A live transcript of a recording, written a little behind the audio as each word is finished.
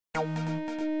So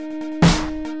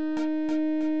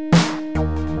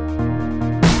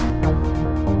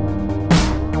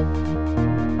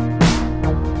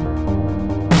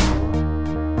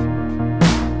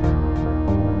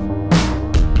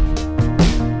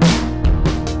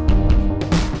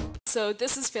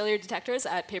this is Failure Detectors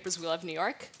at PapersWeLove New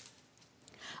York.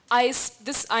 I'm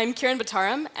Kiran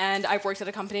Bhattaram, and I've worked at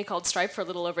a company called Stripe for a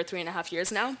little over 3.5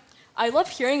 years now. I love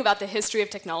hearing about the history of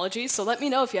technology, so let me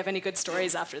know if you have any good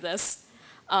stories after this.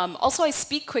 Also, I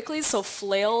speak quickly, so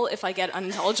flail if I get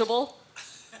unintelligible.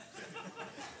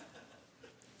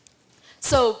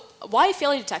 So why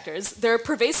failure detectors? They're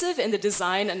pervasive in the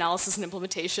design, analysis, and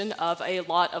implementation of a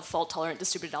lot of fault-tolerant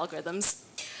distributed algorithms.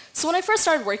 So when I first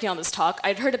started working on this talk,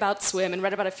 I'd heard about SWIM and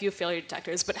read about a few failure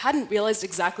detectors, but hadn't realized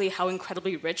exactly how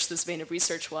incredibly rich this vein of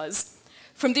research was.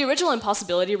 From the original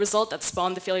impossibility result that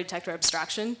spawned the failure detector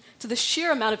abstraction, to the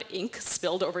sheer amount of ink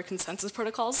spilled over consensus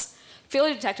protocols,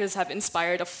 failure detectors have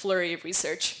inspired a flurry of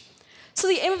research. So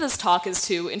the aim of this talk is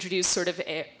to introduce sort of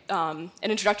an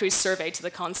introductory survey to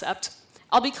the concept.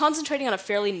 I'll be concentrating on a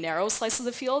fairly narrow slice of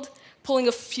the field, pulling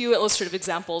a few illustrative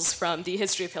examples from the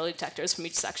history of failure detectors from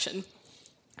each section.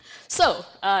 So,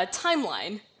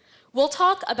 timeline. We'll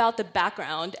talk about the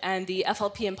background and the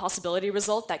FLP impossibility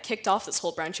result that kicked off this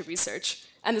whole branch of research,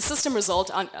 and the system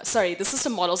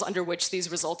models under which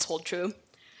these results hold true.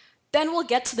 Then we'll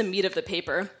get to the meat of the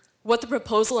paper, what the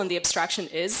proposal and the abstraction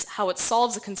is, how it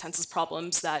solves the consensus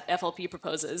problems that FLP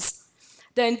proposes.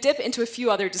 Then dip into a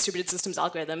few other distributed systems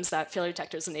algorithms that failure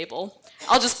detectors enable.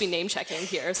 I'll just be name checking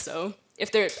here, so if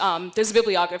there's a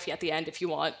bibliography at the end if you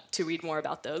want to read more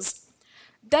about those.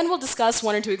 Then we'll discuss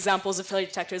one or two examples of failure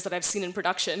detectors that I've seen in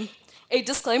production. A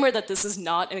disclaimer that this is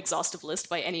not an exhaustive list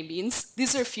by any means.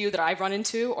 These are a few that I've run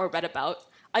into or read about.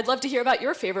 I'd love to hear about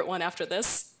your favorite one after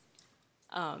this.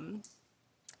 And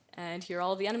here are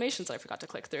all of the animations I forgot to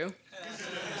click through.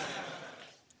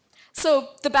 So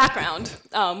the background.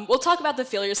 We'll talk about the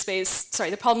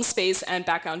the problem space and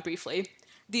background briefly.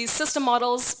 These system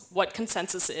models, what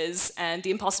consensus is, and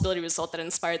the impossibility result that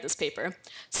inspired this paper.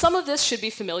 Some of this should be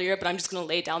familiar, but I'm just going to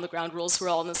lay down the ground rules so we're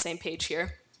all on the same page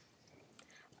here.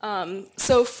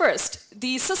 So first,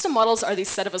 the system models are the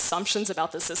set of assumptions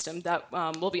about the system that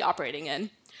we'll be operating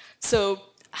in. So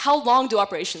how long do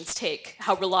operations take?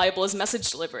 How reliable is message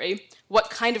delivery? What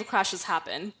kind of crashes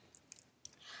happen?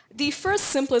 The first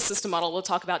simplest system model we'll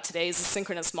talk about today is a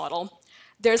synchronous model.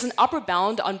 There's an upper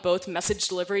bound on both message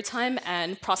delivery time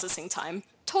and processing time.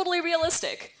 Totally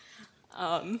realistic.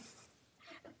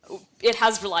 It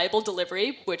has reliable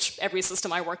delivery, which every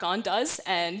system I work on does,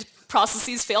 and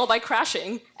processes fail by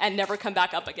crashing and never come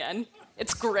back up again.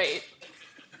 It's great.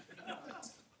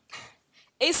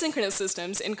 Asynchronous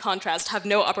systems, in contrast, have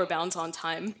no upper bounds on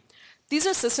time. These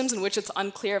are systems in which it's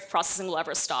unclear if processing will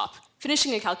ever stop.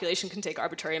 Finishing a calculation can take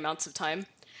arbitrary amounts of time.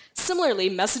 Similarly,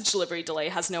 message delivery delay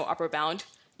has no upper bound.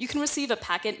 You can receive a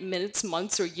packet minutes,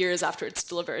 months, or years after it's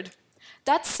delivered.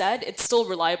 That said, it's still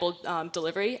reliable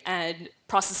delivery, and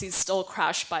processes still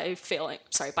crash by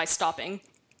stopping.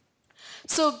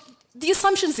 So the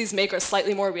assumptions these make are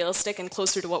slightly more realistic and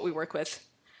closer to what we work with.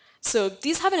 So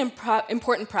these have an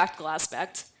important practical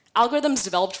aspect. Algorithms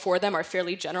developed for them are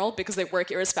fairly general because they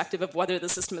work irrespective of whether the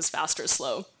system is fast or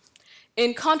slow.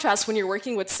 In contrast, when you're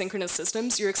working with synchronous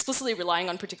systems, you're explicitly relying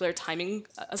on particular timing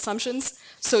assumptions.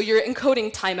 So you're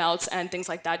encoding timeouts and things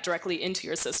like that directly into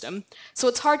your system. So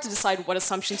it's hard to decide what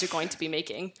assumptions you're going to be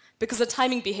making because the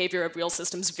timing behavior of real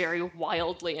systems vary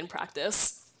wildly in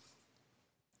practice.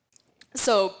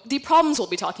 So the problems we'll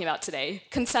be talking about today.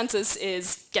 Consensus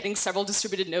is getting several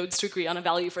distributed nodes to agree on a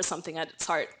value for something at its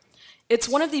heart. It's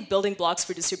one of the building blocks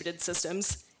for distributed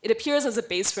systems. It appears as a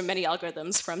base for many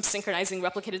algorithms, from synchronizing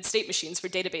replicated state machines for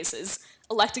databases,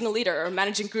 electing a leader, or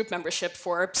managing group membership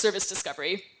for service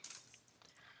discovery.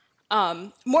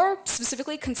 More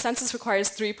specifically, consensus requires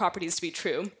three properties to be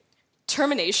true.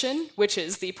 Termination, which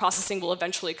is the processing will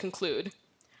eventually conclude.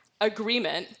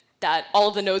 Agreement, that all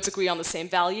of the nodes agree on the same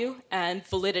value. And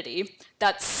validity,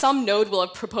 that some node will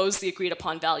have proposed the agreed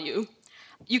upon value.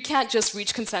 You can't just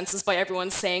reach consensus by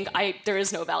everyone saying, there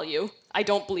is no value. I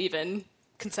don't believe in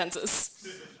consensus.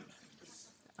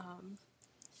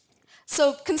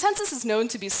 So consensus is known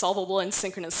to be solvable in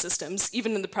synchronous systems,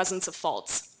 even in the presence of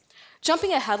faults.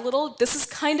 Jumping ahead a little, this is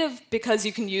kind of because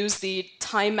you can use the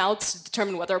timeouts to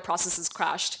determine whether a process has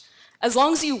crashed. As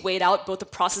long as you wait out both the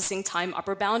processing time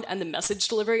upper bound and the message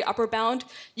delivery upper bound,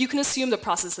 you can assume the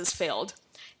process has failed.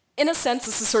 In a sense,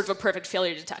 this is sort of a perfect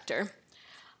failure detector.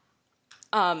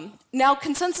 Now,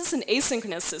 consensus in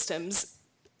asynchronous systems,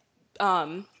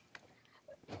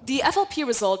 the FLP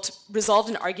result resolved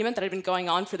an argument that had been going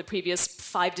on for the previous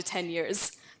 5 to 10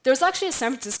 years. There was actually a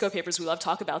San Francisco PapersWeLove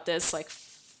talk about this like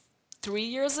 3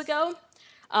 years ago.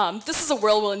 This is a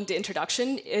whirlwind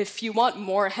introduction. If you want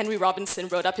more, Henry Robinson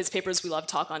wrote up his PapersWeLove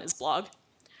talk on his blog.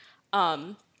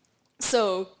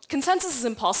 So consensus is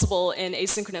impossible in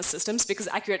asynchronous systems because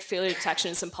accurate failure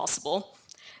detection is impossible.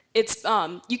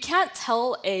 You can't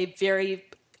tell a very,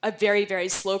 very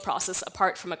slow process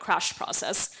apart from a crashed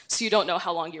process, so you don't know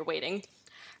how long you're waiting.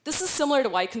 This is similar to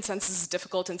why consensus is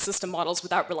difficult in system models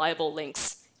without reliable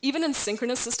links. Even in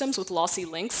synchronous systems with lossy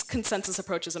links, consensus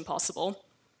approach is impossible.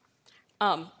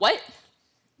 What?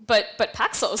 But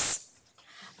Paxos.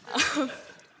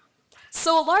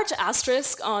 So a large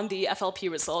asterisk on the FLP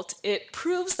result, it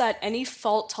proves that any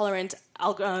fault-tolerant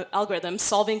algorithm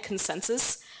solving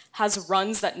consensus has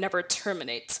runs that never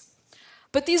terminate.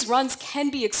 But these runs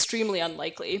can be extremely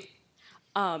unlikely.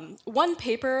 One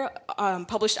paper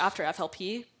published after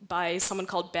FLP by someone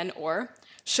called Ben Orr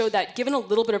showed that given a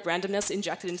little bit of randomness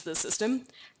injected into the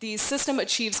system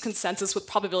achieves consensus with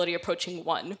probability approaching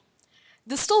 1.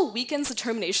 This still weakens the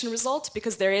termination result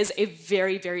because there is a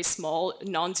very, very small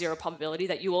non-zero probability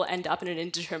that you will end up in an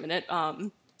indeterminate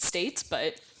state,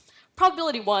 but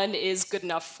probability 1 is good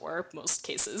enough for most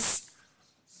cases.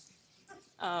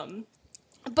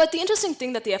 But the interesting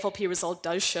thing that the FLP result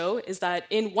does show is that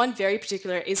in one very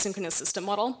particular asynchronous system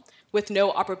model with no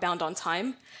upper bound on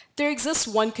time, there exists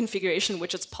one configuration in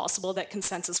which it's possible that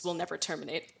consensus will never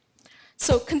terminate.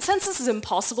 So consensus is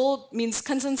impossible means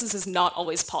consensus is not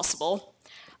always possible.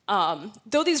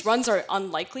 Though these runs are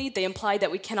unlikely, they imply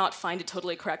that we cannot find a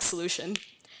totally correct solution.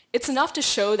 It's enough to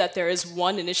show that there is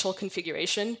one initial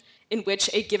configuration in which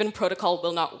a given protocol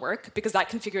will not work, because that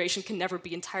configuration can never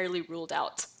be entirely ruled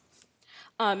out.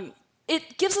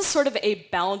 It gives us sort of a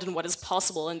bound in what is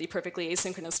possible in the perfectly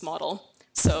asynchronous model.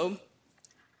 So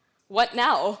what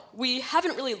now? We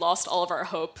haven't really lost all of our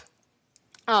hope.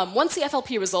 Once the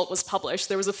FLP result was published,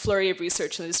 there was a flurry of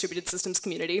research in the distributed systems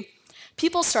community.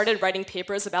 People started writing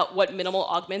papers about what minimal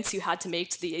augments you had to make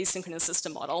to the asynchronous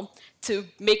system model to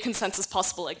make consensus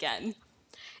possible again.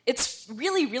 It's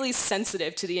really, really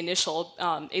sensitive to the initial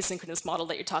asynchronous model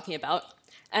that you're talking about.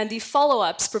 And the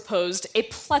follow-ups proposed a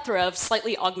plethora of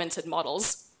slightly augmented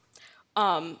models.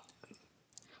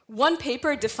 One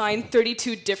paper defined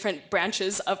 32 different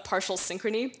branches of partial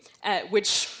synchrony,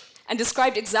 and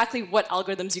described exactly what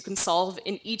algorithms you can solve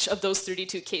in each of those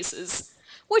 32 cases,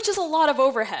 which is a lot of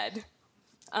overhead.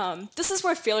 This is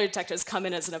where failure detectors come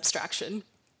in as an abstraction.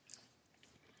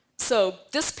 So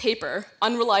this paper,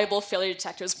 Unreliable Failure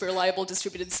Detectors for Reliable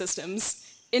Distributed Systems,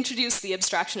 introduced the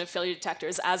abstraction of failure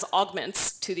detectors as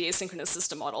augments to the asynchronous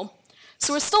system model.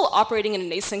 So we're still operating in an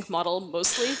async model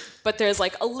mostly, but there's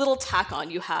like a little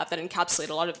tack-on you have that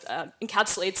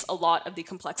encapsulates a lot of the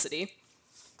complexity.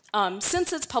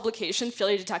 Since its publication,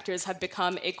 failure detectors have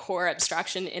become a core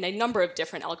abstraction in a number of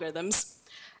different algorithms.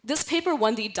 This paper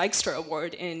won the Dijkstra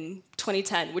Award in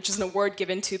 2010, which is an award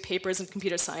given to papers in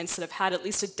computer science that have had at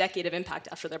least a decade of impact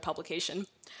after their publication.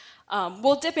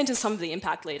 We'll dip into some of the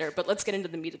impact later, but let's get into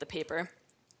the meat of the paper.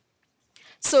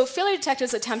 So failure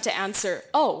detectors attempt to answer,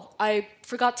 oh, I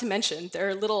forgot to mention, there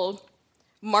are little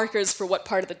markers for what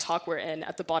part of the talk we're in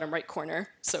at the bottom right corner.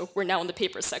 So we're now in the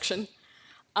papers section.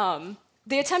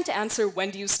 They attempt to answer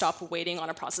when do you stop waiting on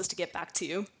a process to get back to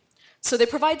you. So they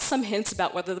provide some hints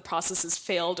about whether the process has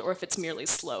failed or if it's merely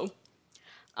slow.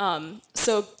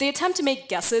 So they attempt to make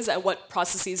guesses at what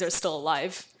processes are still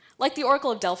alive. Like the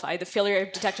Oracle of Delphi, the failure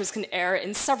detectors can err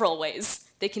in several ways.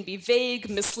 They can be vague,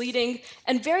 misleading,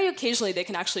 and very occasionally they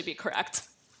can actually be correct.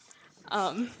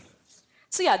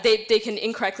 So yeah, they can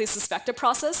incorrectly suspect a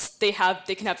process. They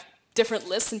can have different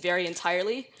lists and vary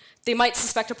entirely. They might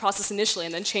suspect a process initially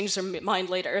and then change their mind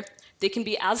later. They can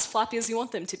be as floppy as you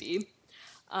want them to be.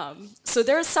 So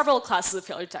there are several classes of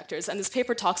failure detectors, and this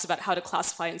paper talks about how to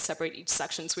classify and separate each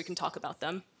section, so we can talk about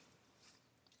them.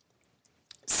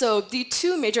 So the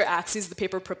two major axes the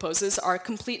paper proposes are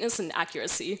completeness and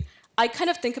accuracy. I kind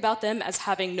of think about them as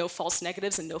having no false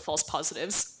negatives and no false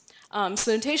positives. So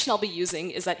the notation I'll be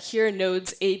using is that here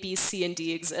nodes A, B, C, and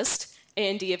D exist. A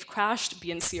and D have crashed,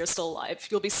 B and C are still alive.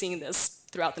 You'll be seeing this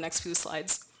throughout the next few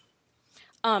slides.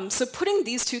 So putting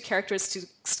these two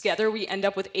characteristics together, we end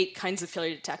up with 8 kinds of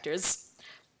failure detectors.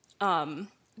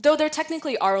 Though there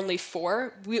technically are only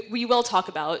 4, we will talk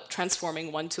about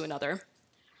transforming one to another.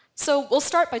 So we'll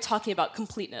start by talking about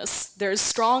completeness. There's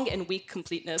strong and weak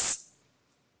completeness.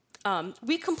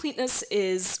 Weak completeness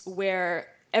is where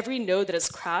every node that has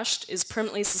crashed is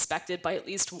permanently suspected by at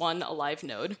least one alive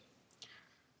node.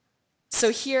 So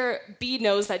here, B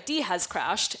knows that D has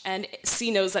crashed, and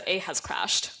C knows that A has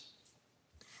crashed.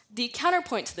 The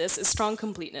counterpoint to this is strong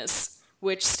completeness,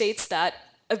 which states that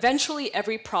Eventually,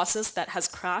 every process that has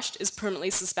crashed is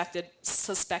permanently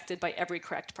suspected by every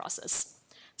correct process.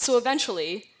 So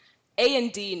eventually, A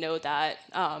and D know that,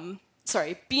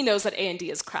 B knows that A and D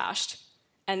has crashed,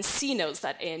 and C knows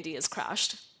that A and D has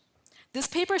crashed. This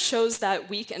paper shows that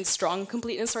weak and strong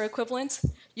completeness are equivalent.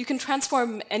 You can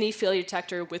transform any failure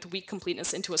detector with weak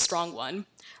completeness into a strong one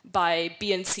by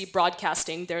B and C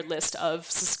broadcasting their list of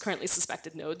currently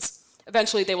suspected nodes.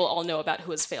 Eventually, they will all know about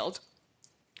who has failed.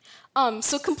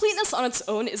 So completeness on its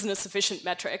own isn't a sufficient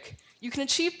metric. You can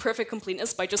achieve perfect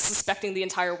completeness by just suspecting the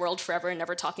entire world forever and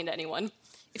never talking to anyone.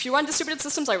 If you run distributed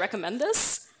systems, I recommend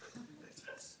this.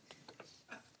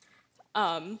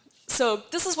 So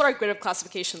this is what our grid of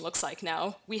classification looks like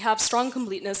now. We have strong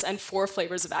completeness and 4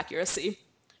 flavors of accuracy.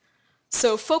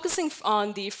 So focusing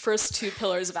on the first 2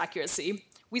 pillars of accuracy,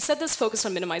 we said this focused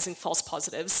on minimizing false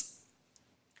positives.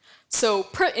 So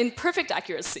in perfect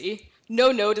accuracy,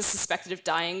 no node is suspected of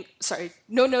dying,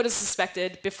 no node is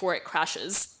suspected before it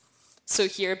crashes. So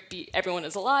here, everyone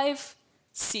is alive,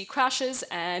 C crashes,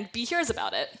 and B hears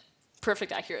about it.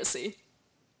 Perfect accuracy.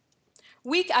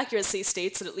 Weak accuracy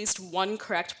states that at least one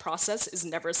correct process is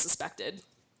never suspected.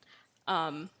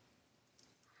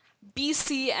 B,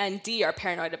 C, and D are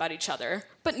paranoid about each other,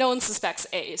 but no one suspects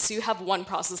A, so you have one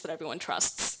process that everyone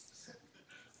trusts.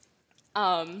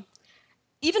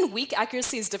 Even weak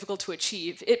accuracy is difficult to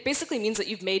achieve. It basically means that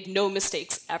you've made no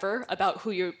mistakes ever about who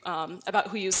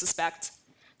you suspect.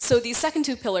 So these second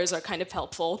 2 pillars are kind of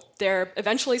helpful. They're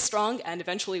eventually strong and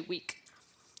eventually weak.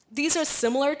 These are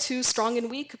similar to strong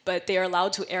and weak, but they are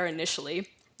allowed to err initially.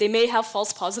 They may have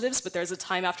false positives, but there's a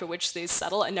time after which they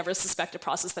settle and never suspect a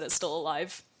process that is still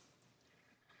alive.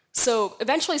 So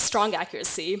eventually strong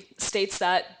accuracy states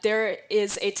that there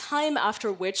is a time after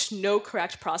which no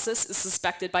correct process is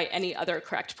suspected by any other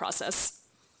correct process.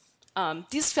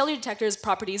 These failure detectors'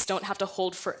 properties don't have to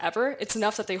hold forever. It's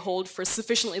enough that they hold for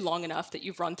sufficiently long enough that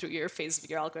you've run through your phase of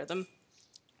your algorithm.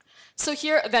 So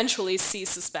here, eventually, B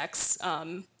suspects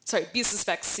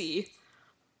C.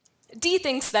 D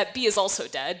thinks that B is also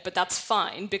dead, but that's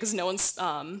fine because no one's.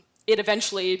 It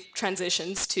eventually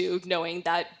transitions to knowing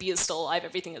that B is still alive,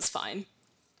 everything is fine.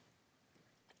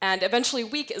 And eventually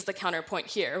weak is the counterpoint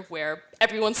here, where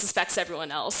everyone suspects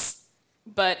everyone else,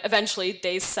 but eventually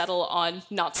they settle on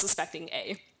not suspecting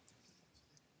A.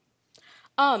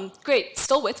 Great,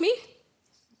 still with me?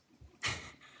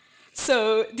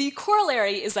 So the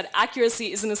corollary is that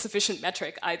accuracy isn't a sufficient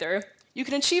metric either. You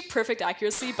can achieve perfect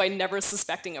accuracy by never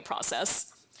suspecting a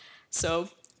process. So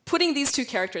putting these 2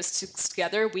 characteristics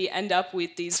together, we end up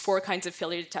with these 4 kinds of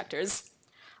failure detectors.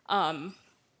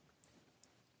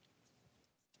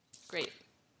 Great.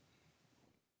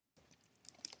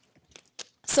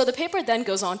 So the paper then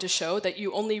goes on to show that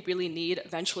you only really need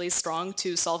eventually strong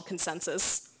to solve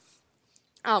consensus.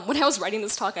 When I was writing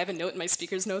this talk, I have a note in my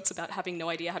speaker's notes about having no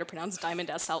idea how to pronounce diamond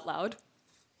S out loud.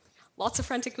 Lots of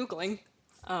frantic Googling.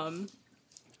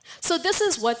 So this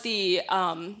is what the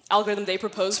algorithm they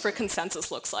propose for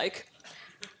consensus looks like.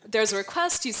 There's a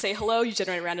request, you say hello, you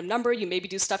generate a random number, you maybe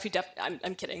do stuff you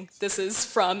I'm kidding. This is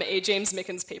from a James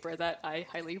Mickens paper that I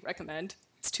highly recommend.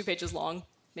 It's 2 pages long,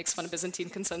 makes fun of Byzantine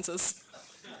consensus.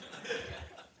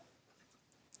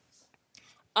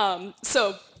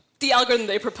 So the algorithm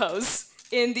they propose.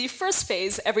 In the first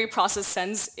phase, every process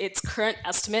sends its current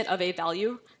estimate of a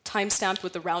value, timestamped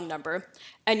with the round number,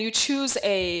 and you choose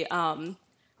a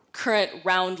current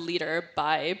round leader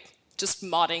by just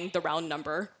modding the round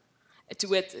number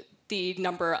with the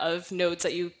number of nodes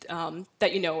that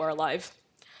you know are alive.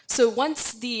 So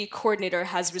once the coordinator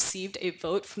has received a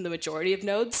vote from the majority of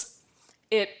nodes,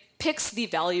 it picks the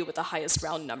value with the highest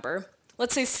round number.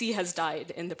 Let's say C has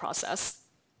died in the process.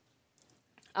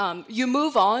 You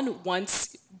move on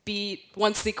once the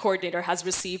coordinator has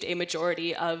received a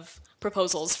majority of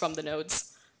proposals from the nodes.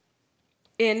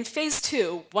 In phase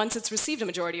 2, once it's received a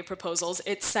majority of proposals,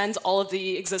 it sends all of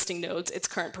the existing nodes its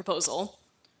current proposal.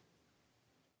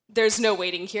 There's no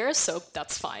waiting here, so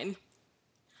that's fine.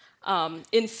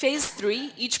 In phase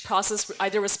 3, each process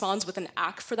either responds with an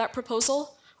ACK for that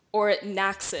proposal, or it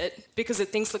knacks it because it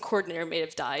thinks the coordinator may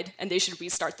have died, and they should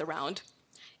restart the round.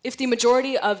 If the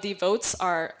majority of the votes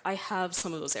are, I have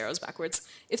some of those arrows backwards.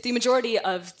 If the majority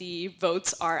of the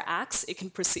votes are ACKs, it can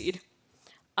proceed.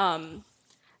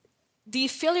 The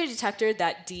failure detector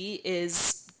that D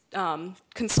is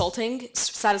consulting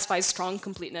satisfies strong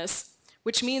completeness,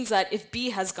 which means that if B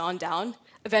has gone down,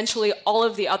 eventually all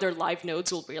of the other live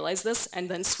nodes will realize this and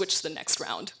then switch to the next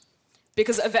round.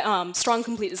 Because strong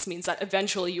completeness means that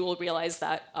eventually you will realize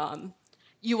that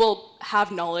you will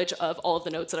have knowledge of all of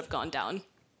the nodes that have gone down.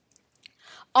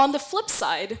 On the flip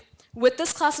side, With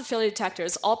this class of failure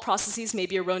detectors, all processes may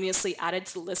be erroneously added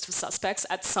to the list of suspects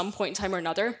at some point in time or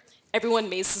another. Everyone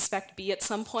may suspect B at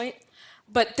some point,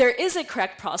 but there is a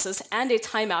correct process and a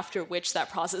time after which that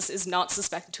process is not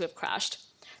suspected to have crashed.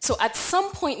 So at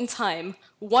some point in time,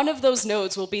 one of those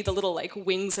nodes will be the little like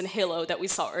wings and halo that we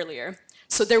saw earlier.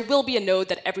 So there will be a node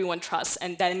that everyone trusts,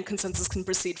 and then consensus can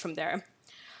proceed from there.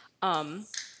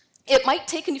 It might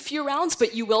take a few rounds,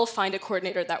 but you will find a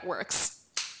coordinator that works.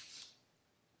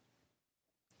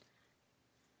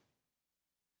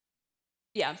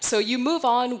 Yeah, so you move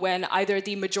on when either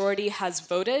the majority has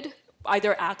voted,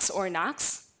 either AX or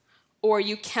NAX, or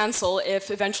you cancel if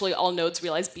eventually all nodes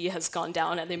realize B has gone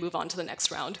down and they move on to the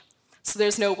next round. So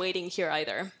there's no waiting here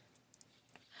either.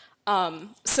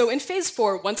 So in phase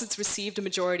 4, once it's received a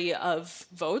majority of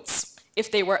votes,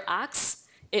 if they were AX,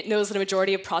 it knows that a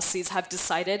majority of processes have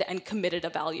decided and committed a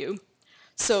value.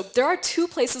 So there are two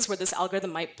places where this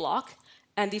algorithm might block,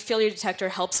 and the failure detector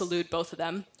helps elude both of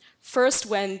them. First,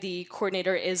 when the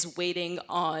coordinator is waiting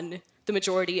on the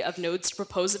majority of nodes to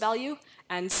propose a value,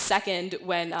 and second,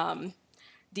 when when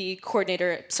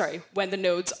the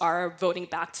nodes are voting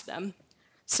back to them.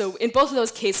 So in both of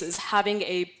those cases, having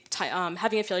a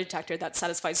failure detector that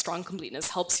satisfies strong completeness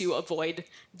helps you avoid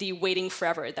the waiting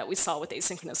forever that we saw with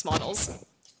asynchronous models.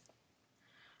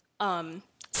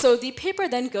 So the paper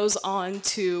then goes on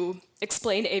to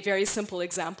explain a very simple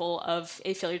example of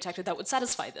a failure detector that would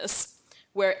satisfy this,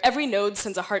 where every node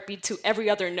sends a heartbeat to every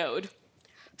other node.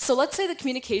 So let's say the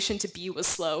communication to B was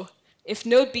slow. If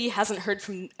node B hasn't heard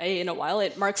from A in a while,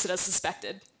 it marks it as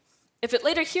suspected. If it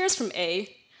later hears from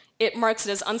A, it marks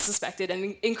it as unsuspected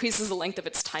and increases the length of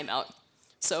its timeout.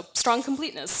 So strong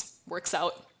completeness works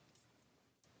out.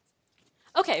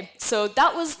 Okay, so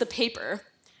that was the paper.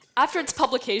 After its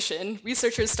publication,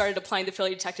 researchers started applying the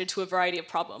failure detector to a variety of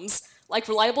problems, like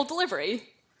reliable delivery.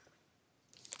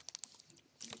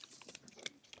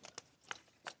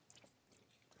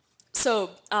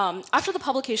 So after the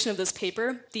publication of this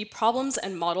paper, the problems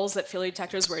and models that failure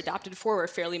detectors were adapted for were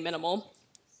fairly minimal.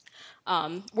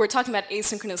 We're talking about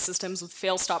asynchronous systems with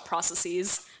fail-stop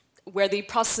processes, where the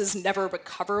processes never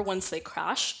recover once they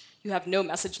crash. You have no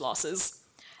message losses.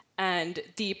 And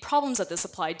the problems that this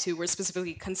applied to were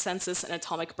specifically consensus and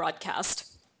atomic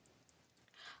broadcast.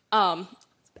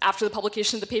 After the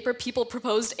publication of the paper, people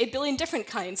proposed 8 billion different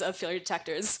kinds of failure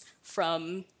detectors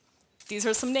from, these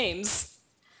are some names,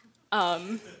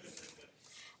 and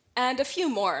a few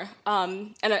more,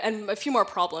 and a few more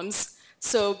problems.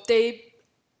 So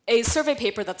a survey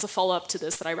paper that's a follow-up to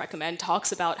this that I recommend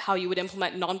talks about how you would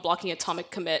implement non-blocking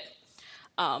atomic commit,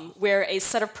 where a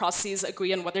set of processes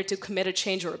agree on whether to commit a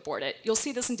change or abort it. You'll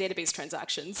see this in database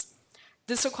transactions.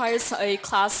 This requires a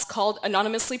class called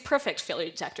anonymously perfect failure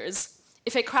detectors.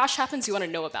 If a crash happens, you want to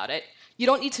know about it. You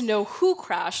don't need to know who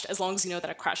crashed as long as you know that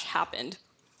a crash happened.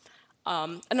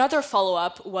 Another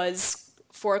follow-up was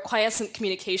for quiescent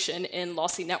communication in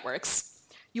lossy networks.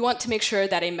 You want to make sure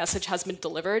that a message has been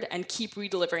delivered and keep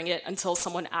redelivering it until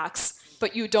someone acts,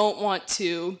 but you don't want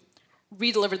to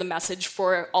redeliver the message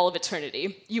for all of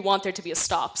eternity. You want there to be a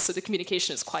stop, so the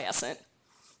communication is quiescent.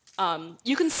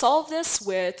 You can solve this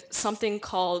with something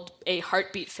called a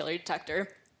heartbeat failure detector,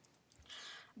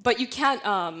 but you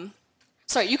can't,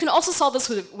 you can also solve this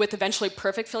with eventually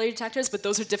perfect failure detectors, but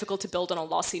those are difficult to build on a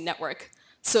lossy network.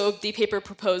 So the paper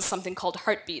proposed something called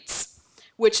heartbeats,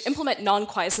 which implement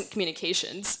non-quiescent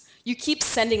communications. You keep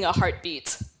sending a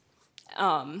heartbeat,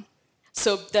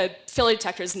 so the failure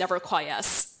detectors never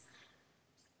quiesce.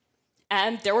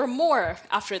 And there were more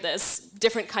after this,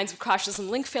 different kinds of crashes and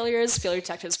link failures, failure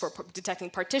detectors for detecting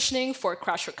partitioning, for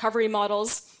crash recovery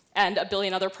models, and a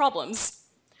billion other problems.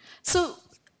 So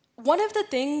one of the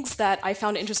things that I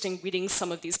found interesting reading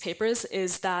some of these papers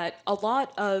is that a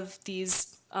lot of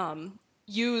these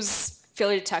use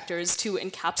failure detectors to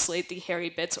encapsulate the hairy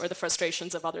bits or the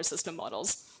frustrations of other system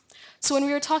models. So when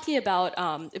we were talking about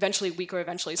eventually weak or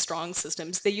eventually strong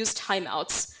systems, they use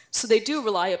timeouts. So they do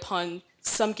rely upon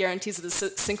some guarantees of the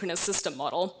synchronous system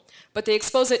model, but they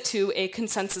expose it to a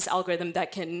consensus algorithm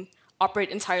that can operate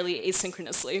entirely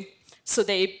asynchronously. So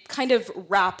they kind of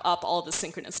wrap up all the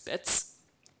synchronous bits.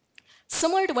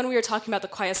 Similar to when we were talking about the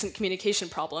quiescent communication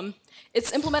problem,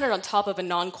 it's implemented on top of a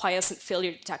non-quiescent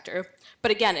failure detector. But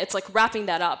again, it's like wrapping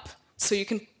that up. So you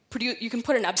can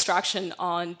put an abstraction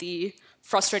on the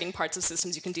frustrating parts of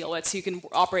systems you can deal with, so you can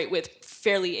operate with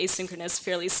fairly asynchronous,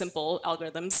 fairly simple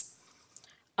algorithms.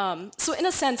 So in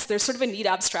a sense, there's sort of a neat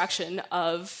abstraction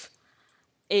of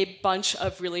a bunch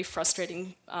of really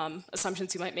frustrating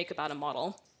assumptions you might make about a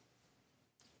model.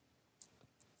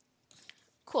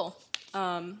 Cool.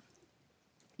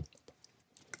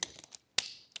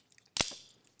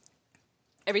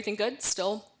 Everything good?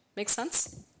 Still makes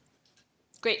sense?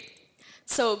 Great.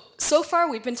 So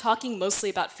far we've been talking mostly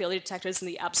about failure detectors in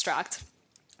the abstract,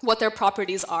 what their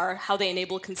properties are, how they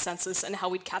enable consensus, and how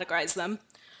we'd categorize them.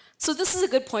 So this is a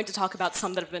good point to talk about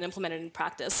some that have been implemented in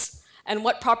practice, and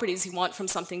what properties you want from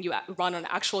something you run on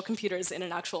actual computers in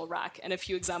an actual rack, and a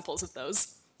few examples of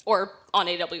those. Or on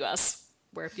AWS,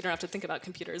 where you don't have to think about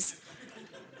computers.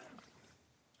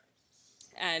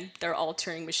 And they're all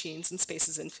Turing machines, and space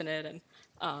is infinite. And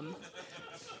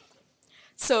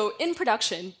so in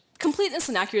production, completeness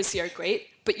and accuracy are great,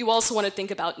 but you also want to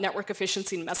think about network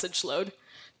efficiency and message load.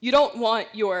 You don't want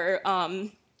your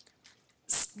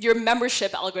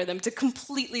membership algorithm to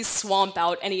completely swamp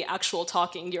out any actual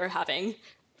talking you're having.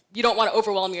 You don't want to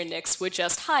overwhelm your NICs with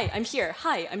just, hi, I'm here,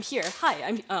 hi, I'm here,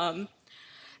 hi, I'm...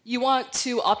 You want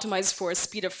to optimize for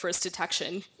speed of first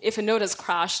detection. If a node has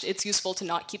crashed, it's useful to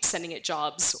not keep sending it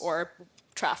jobs or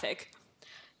traffic.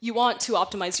 You want to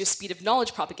optimize your speed of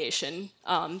knowledge propagation,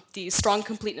 the strong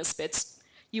completeness bits.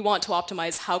 You want to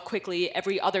optimize how quickly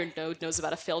every other node knows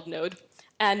about a failed node,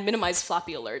 and minimize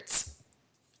floppy alerts,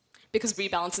 because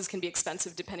rebalances can be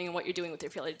expensive depending on what you're doing with your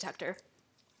failure detector.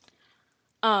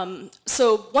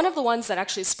 So one of the ones that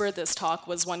actually spurred this talk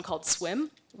was one called SWIM,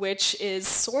 which is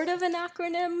sort of an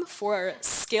acronym for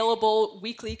Scalable,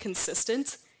 Weakly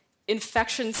Consistent,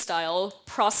 Infection-Style,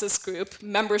 Process Group,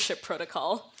 Membership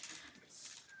Protocol.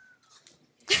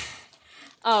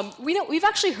 We've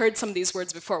actually heard some of these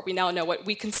words before. We now know what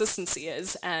weak consistency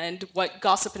is, and what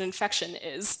gossip and infection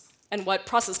is, and what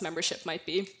process membership might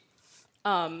be.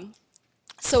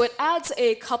 So it adds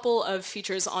a couple of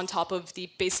features on top of the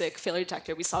basic failure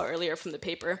detector we saw earlier from the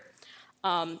paper.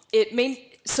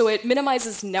 So it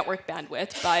minimizes network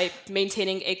bandwidth by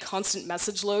maintaining a constant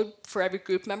message load for every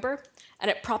group member, and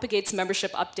it propagates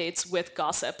membership updates with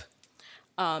gossip.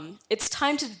 Its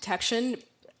time to detection,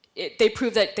 they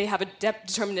prove that they have a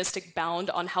deterministic bound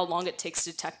on how long it takes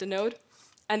to detect a node,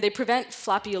 and they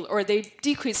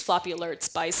decrease floppy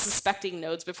alerts by suspecting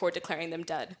nodes before declaring them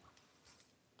dead.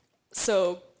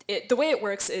 So the way it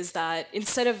works is that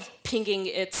instead of pinging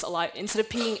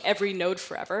every node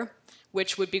forever,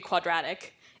 which would be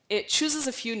quadratic, it chooses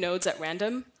a few nodes at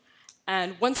random,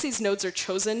 and once these nodes are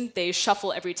chosen, they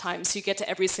shuffle every time, so you get to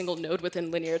every single node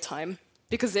within linear time,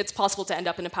 because it's possible to end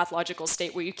up in a pathological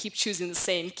state where you keep choosing the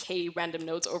same k random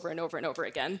nodes over and over and over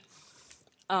again.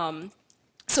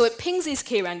 So it pings these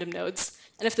k random nodes,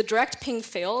 and if the direct ping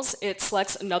fails, it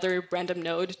selects another random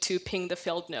node to ping the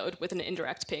failed node with an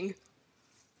indirect ping.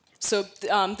 So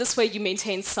this way you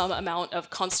maintain some amount of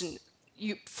constant.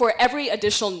 For every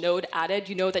additional node added,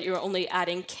 you know that you're only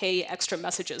adding k extra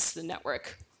messages to the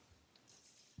network.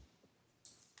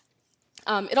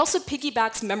 It also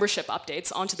piggybacks membership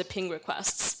updates onto the ping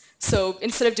requests. So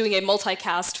instead of doing a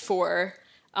multicast for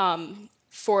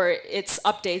its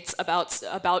updates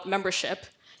about membership,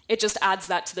 it just adds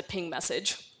that to the ping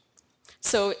message.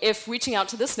 So if reaching out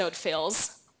to this node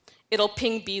fails, it'll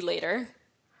ping B later.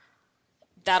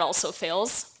 That also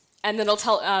fails. And then it'll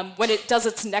tell, when it does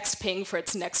its next ping for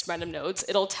its next random nodes,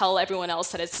 it'll tell everyone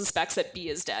else that it suspects that B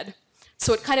is dead.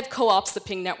 So it kind of co-ops the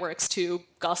ping networks to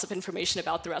gossip information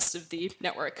about the rest of the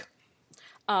network.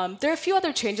 There are a few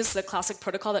other changes to the classic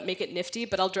protocol that make it nifty,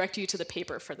 but I'll direct you to the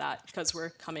paper for that, because we're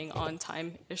coming on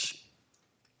time-ish.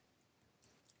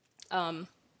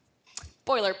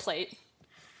 Boilerplate.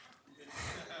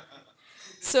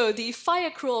 So the phi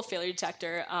accrual failure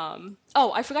detector,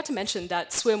 oh, I forgot to mention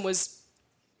that SWIM's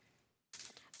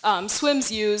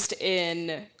used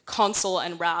in Console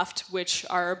and Raft, which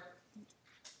are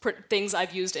things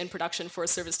I've used in production for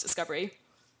service discovery.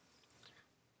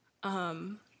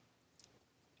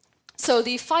 So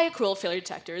the phi accrual failure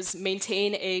detectors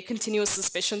maintain a continuous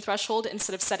suspicion threshold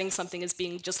instead of setting something as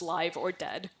being just live or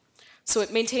dead. So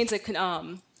it maintains a,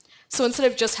 so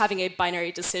instead of just having a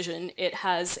binary decision, it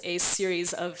has a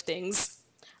series of things.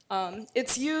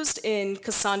 It's used in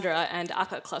Cassandra and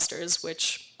Akka clusters,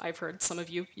 which I've heard some of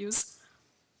you use.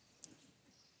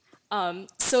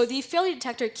 So the failure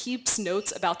detector keeps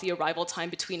notes about the arrival time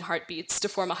between heartbeats to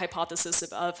form a hypothesis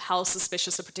of how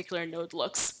suspicious a particular node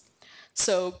looks.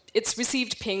 So it's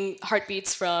received ping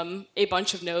heartbeats from a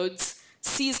bunch of nodes,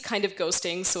 sees kind of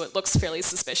ghosting, so it looks fairly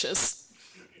suspicious.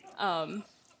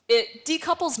 It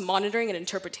decouples monitoring and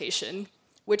interpretation,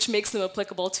 which makes them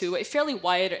applicable to a fairly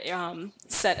wide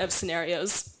set of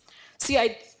scenarios. See,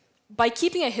 by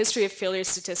keeping a history of failure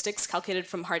statistics calculated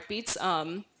from heartbeats,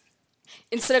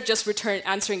 instead of just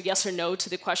answering yes or no to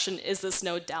the question, is this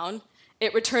node down,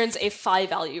 it returns a phi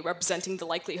value representing the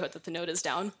likelihood that the node is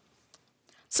down.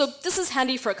 So this is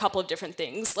handy for a couple of different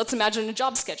things. Let's imagine a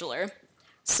job scheduler.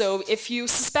 So if you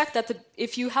suspect that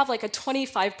if you have like a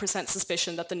 25%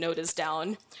 suspicion that the node is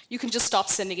down, you can just stop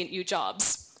sending it new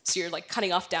jobs. So you're like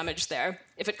cutting off damage there.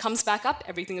 If it comes back up,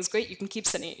 everything is great. You can keep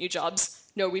sending it new jobs.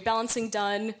 No rebalancing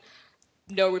done,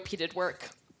 no repeated work.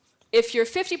 If you're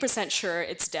 50% sure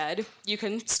it's dead, you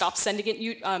can stop sending it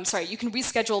you can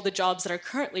reschedule the jobs that are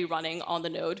currently running on the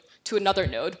node to another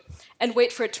node and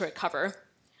wait for it to recover.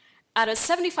 At a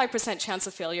 75% chance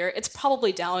of failure, it's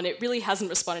probably down. It really hasn't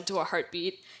responded to a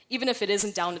heartbeat. Even if it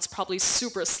isn't down, it's probably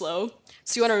super slow.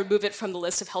 So you want to remove it from the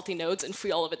list of healthy nodes and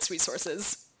free all of its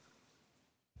resources.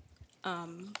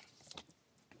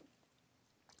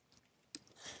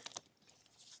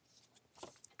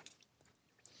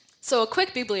 So a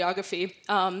quick bibliography.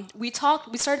 We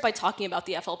started by talking about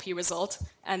the FLP result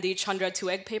and the Chandra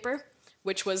 2-egg paper,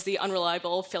 which was the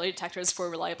unreliable failure detectors for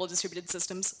reliable distributed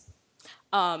systems.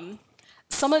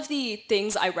 Some of the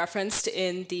things I referenced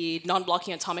in the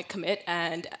non-blocking atomic commit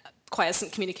and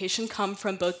quiescent communication come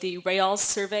from both the Reynolds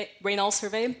survey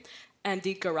and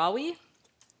the Garawi.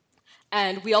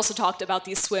 And we also talked about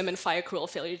the SWIM and FIACRUEL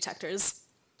failure detectors.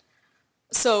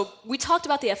 So we talked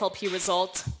about the FLP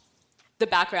result, the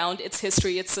background, its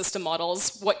history, its system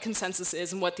models, what consensus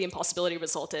is, and what the impossibility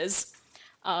result is.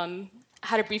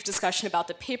 Had a brief discussion about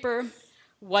the paper,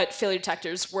 what failure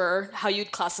detectors were, how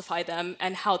you'd classify them,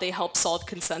 and how they help solve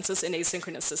consensus in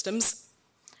asynchronous systems.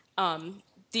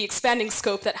 The expanding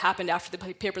scope that happened after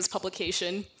the paper's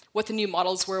publication, what the new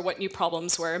models were, what new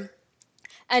problems were,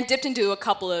 and dipped into a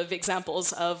couple of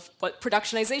examples of what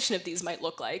productionization of these might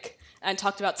look like, and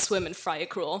talked about SWIM and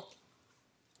FIACRUEL.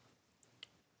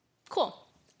 Cool.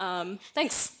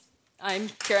 Thanks. I'm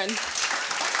Kiran.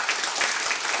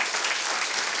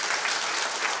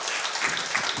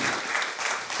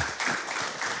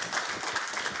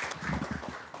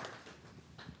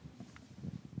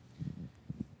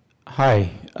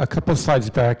 Hi. A couple slides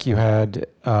back, you had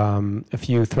a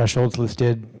few thresholds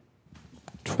listed,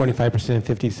 25%,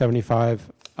 50,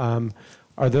 75.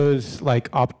 Are those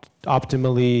like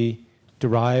optimally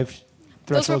derived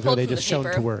thresholds, or are they just shown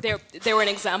to work? They were an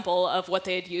example of what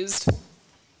they had used. Did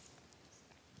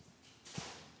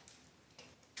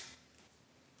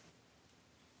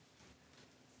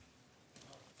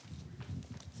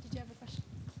you have a question?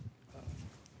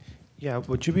 Yeah,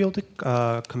 would you be able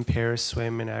to compare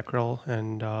SWIM and ACREL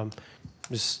and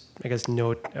just, I guess,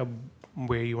 note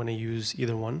where you want to use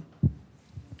either one?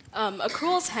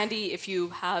 Accrual is handy if you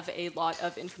have a lot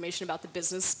of information about the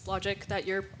business logic that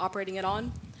you're operating it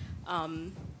on.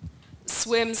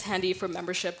 SWIM's handy for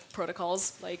membership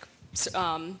protocols, like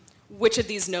which of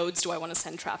these nodes do I want to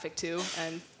send traffic to,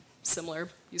 and similar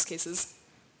use cases.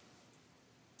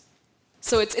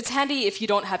 So it's handy if you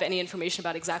don't have any information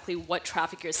about exactly what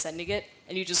traffic you're sending it,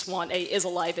 and you just want a is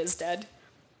alive, is dead.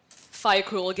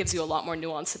 FIACRUEL gives you a lot more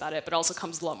nuance about it, but also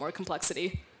comes with a lot more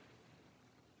complexity.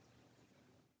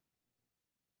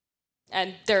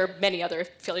 And there are many other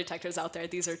failure detectors out there.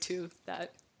 These are two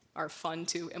that are fun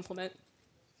to implement.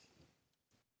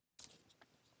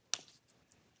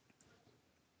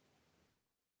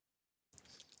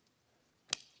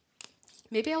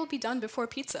 Maybe I will be done before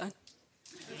pizza.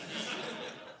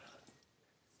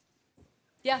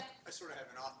 Yeah? I sort of have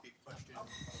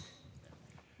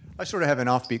an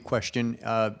offbeat question.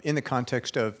 In the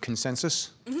context of consensus.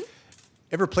 Mm-hmm.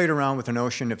 Ever played around with the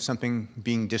notion of something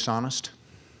being dishonest?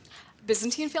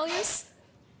 Byzantine failures?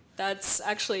 That's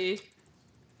actually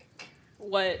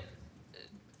what,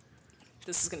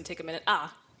 this is going to take a minute.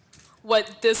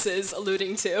 What this is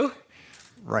alluding to.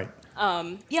 Right.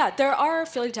 Yeah, there are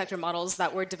failure detector models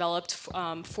that were developed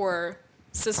for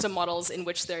system models in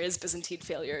which there is Byzantine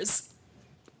failures.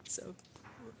 So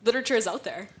literature is out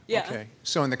there. Yeah. Okay.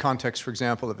 So in the context, for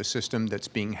example, of a system that's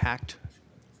being hacked,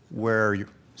 where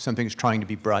something's trying to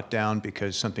be brought down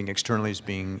because something externally is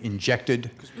being injected.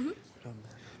 Mm-hmm.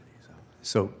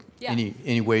 So yeah.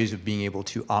 Any ways of being able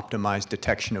to optimize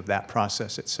detection of that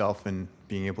process itself and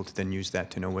being able to then use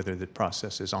that to know whether the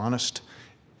process is honest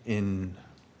in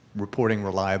reporting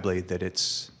reliably that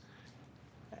it's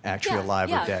actually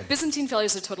alive or dead. Byzantine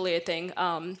failures are totally a thing.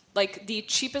 Like the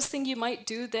cheapest thing you might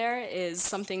do there is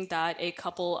something that a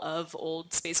couple of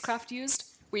old spacecraft used,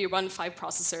 where you run 5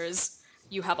 processors,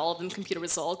 you have all of them compute a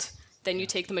result, then you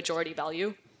take the majority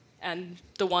value, and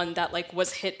the one that like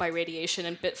was hit by radiation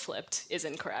and bit flipped is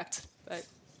incorrect. But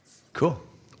cool.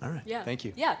 All right. Yeah. Thank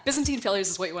you. Yeah. Byzantine failures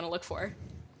is what you want to look for.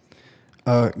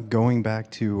 Going back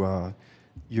to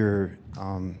your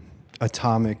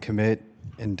atomic commit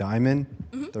in Diamond,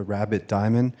 mm-hmm. the rabbit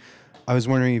Diamond, I was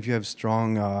wondering if you have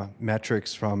strong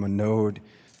metrics from a node,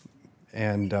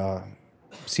 and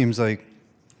seems like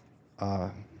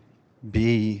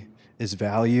B is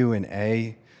value and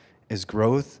A is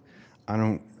growth. I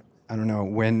don't know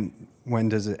when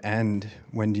does it end?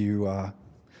 When do you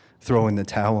throw in the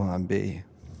towel on B?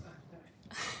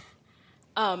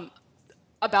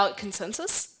 About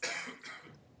consensus?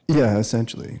 Yeah,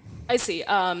 essentially. I see.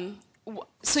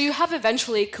 So you have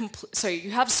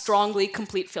you have strongly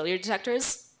complete failure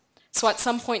detectors. So at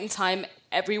some point in time,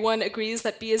 everyone agrees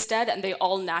that B is dead, and they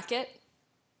all knack it.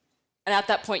 And at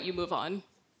that point, you move on.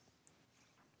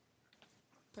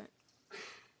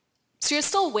 So you're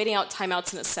still waiting out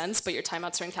timeouts in a sense, but your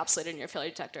timeouts are encapsulated in your failure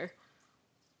detector.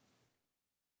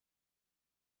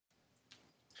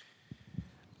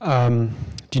 Do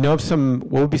you know of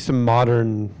what would be some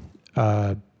modern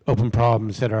open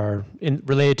problems that are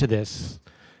related to this,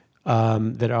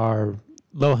 that are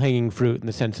low-hanging fruit in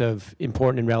the sense of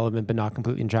important and relevant, but not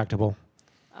completely intractable?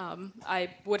 I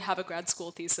would have a grad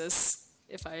school thesis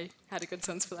if I had a good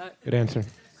sense for that. Good answer.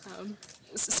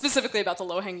 Specifically about the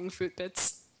low-hanging fruit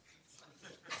bits.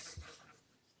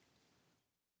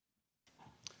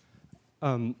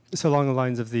 So along the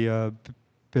lines of the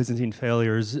Byzantine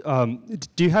failures,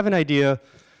 do you have an idea,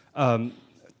 or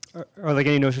like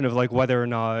any notion of like whether or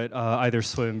not either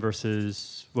swim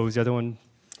versus, what was the other one?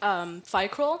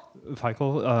 FICRL?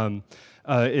 FICRL.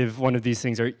 If one of these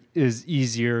things is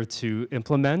easier to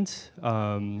implement,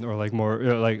 or like more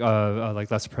like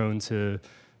less prone to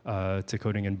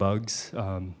coding and bugs.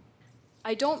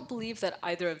 I don't believe that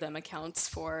either of them accounts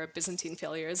for Byzantine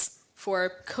failures.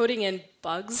 For coding in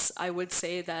bugs, I would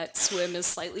say that swim is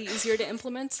slightly easier to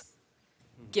implement,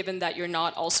 given that you're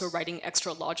not also writing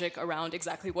extra logic around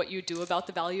exactly what you do about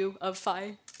the value of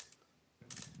phi.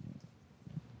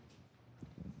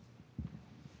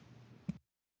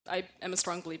 I am a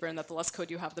strong believer in that the less code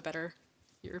you have, the better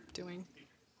you're doing.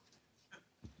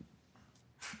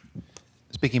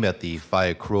 Speaking about the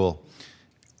phi accrual,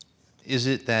 is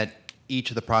it that each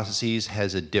of the processes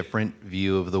has a different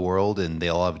view of the world and they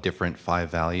all have different phi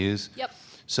values? Yep.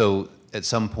 So at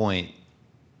some point,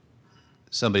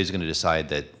 somebody's going to decide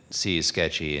that C is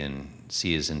sketchy and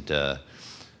C isn't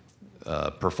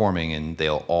performing, and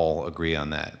they'll all agree on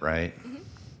that, right? Mm-hmm.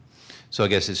 So I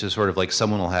guess it's just sort of like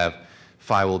someone will have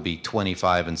phi will be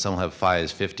 25 and some will have phi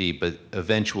as 50, but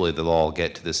eventually they'll all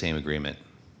get to the same agreement.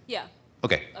 Yeah.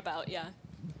 Okay. Yeah.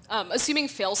 Assuming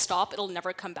fail stop, it'll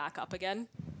never come back up again.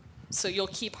 So you'll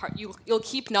keep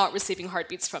not receiving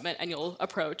heartbeats from it, and you'll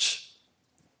approach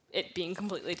it being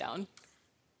completely down.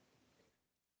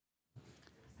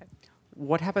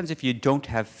 What happens if you don't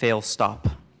have fail stop?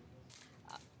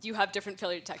 You have different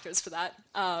failure detectors for that.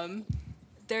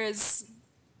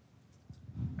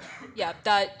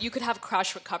 That you could have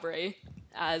crash recovery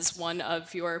as one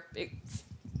of your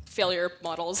failure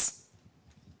models.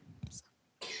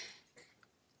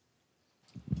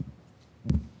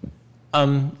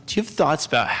 Do you have thoughts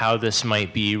about how this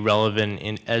might be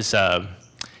relevant as a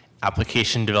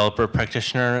application developer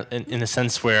practitioner in the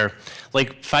sense where,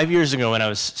 like 5 years ago when I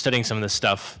was studying some of this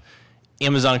stuff,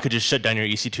 Amazon could just shut down your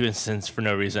EC2 instance for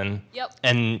no reason. Yep.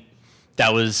 And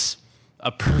that was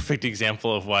a perfect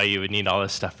example of why you would need all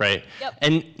this stuff, right? Yep.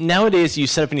 And nowadays you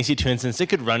set up an EC2 instance, it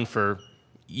could run for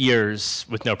years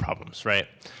with no problems, right?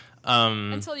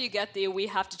 Until you get we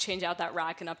have to change out that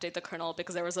rack and update the kernel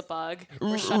because there was a bug.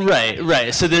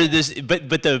 Right. So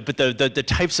the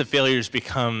types of failures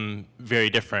become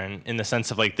very different in the sense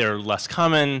of like they're less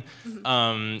common.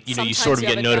 Mm-hmm. You sort of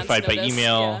get notified by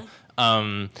email.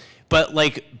 Yeah.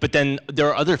 But then there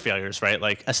are other failures, right?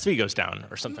 Like S3 goes down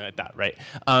or something like that, right?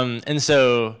 And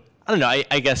so I don't know.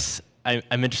 I guess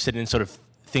I'm interested in sort of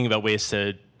thinking about ways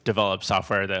to develop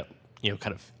software that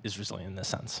kind of is resilient in this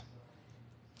sense.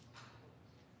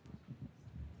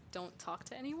 Don't talk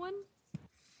to anyone.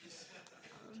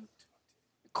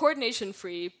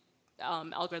 Coordination-free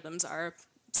algorithms are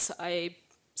a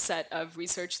set of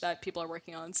research that people are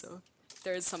working on, so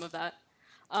there is some of that.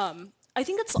 I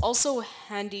think it's also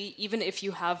handy, even if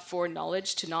you have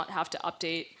foreknowledge, to not have to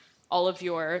update all of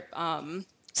your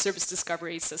service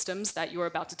discovery systems that you're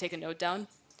about to take a node down.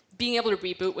 Being able to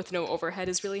reboot with no overhead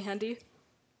is really handy.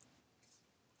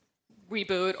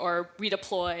 Reboot or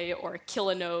redeploy or kill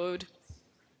a node.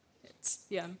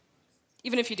 Yeah.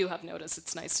 Even if you do have notice,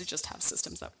 it's nice to just have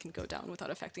systems that can go down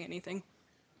without affecting anything.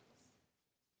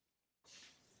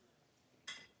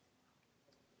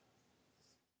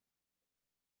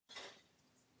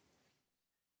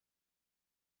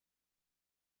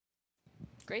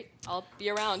 Great. I'll be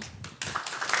around.